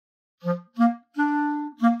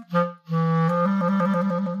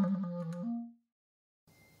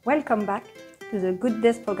Welcome back to the Good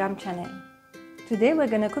Days program channel. Today we're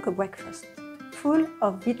gonna cook a breakfast full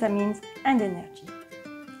of vitamins and energy.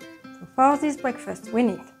 So for this breakfast we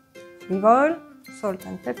need olive oil, salt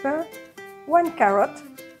and pepper, 1 carrot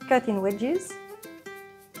cut in wedges,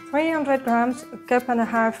 300 grams, a cup and a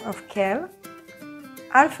half of kale,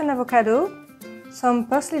 half an avocado, some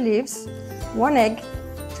parsley leaves, 1 egg,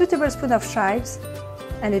 2 tablespoons of chives,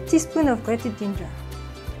 and a teaspoon of grated ginger.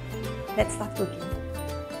 Let's start cooking.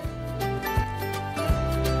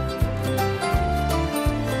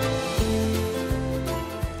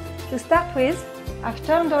 To start with, I've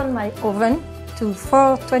turned on my oven to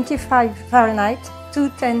 425 Fahrenheit,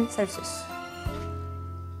 210 Celsius.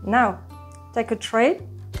 Now, take a tray,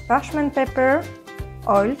 parchment paper,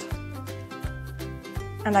 oiled,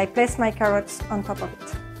 and I place my carrots on top of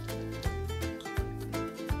it.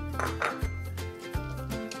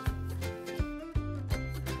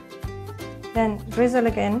 Then drizzle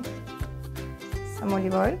again some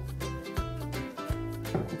olive oil.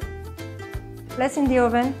 Place in the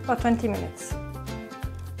oven for 20 minutes.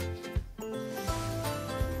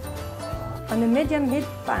 On a medium heat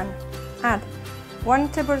pan, add 1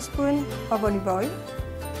 tablespoon of olive oil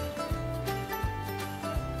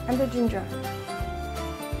and the ginger.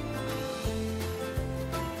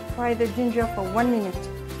 Fry the ginger for 1 minute.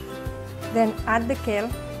 Then add the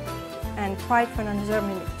kale and fry for another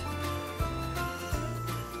minute.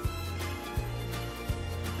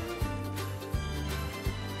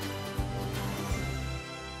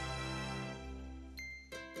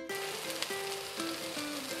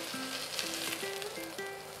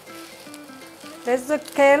 Place the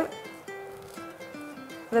kale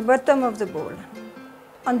at the bottom of the bowl.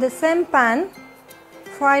 On the same pan,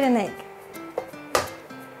 fry an egg.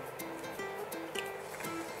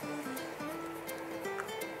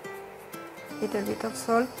 Little bit of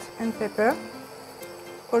salt and pepper,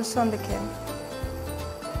 also on the kale.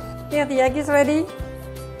 Here the egg is ready,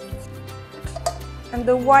 and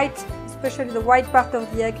the white, especially the white part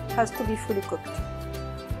of the egg, has to be fully cooked.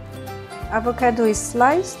 Avocado is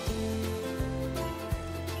sliced.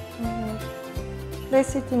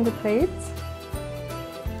 Place it in the plate.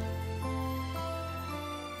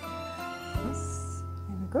 Yes,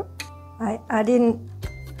 there we go. I add in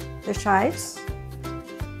the chives,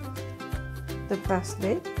 the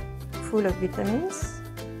parsley, full of vitamins.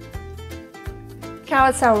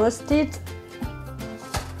 Carrots are roasted.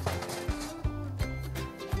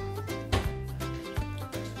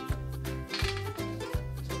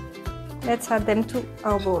 Let's add them to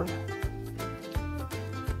our bowl.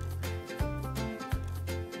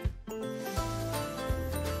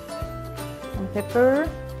 Pepper,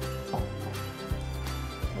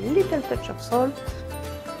 a little touch of salt,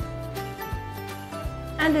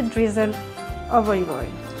 and a drizzle of olive oil.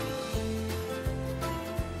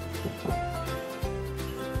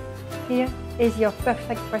 Here is your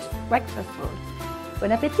perfect breakfast bowl.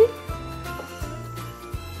 Bon appétit!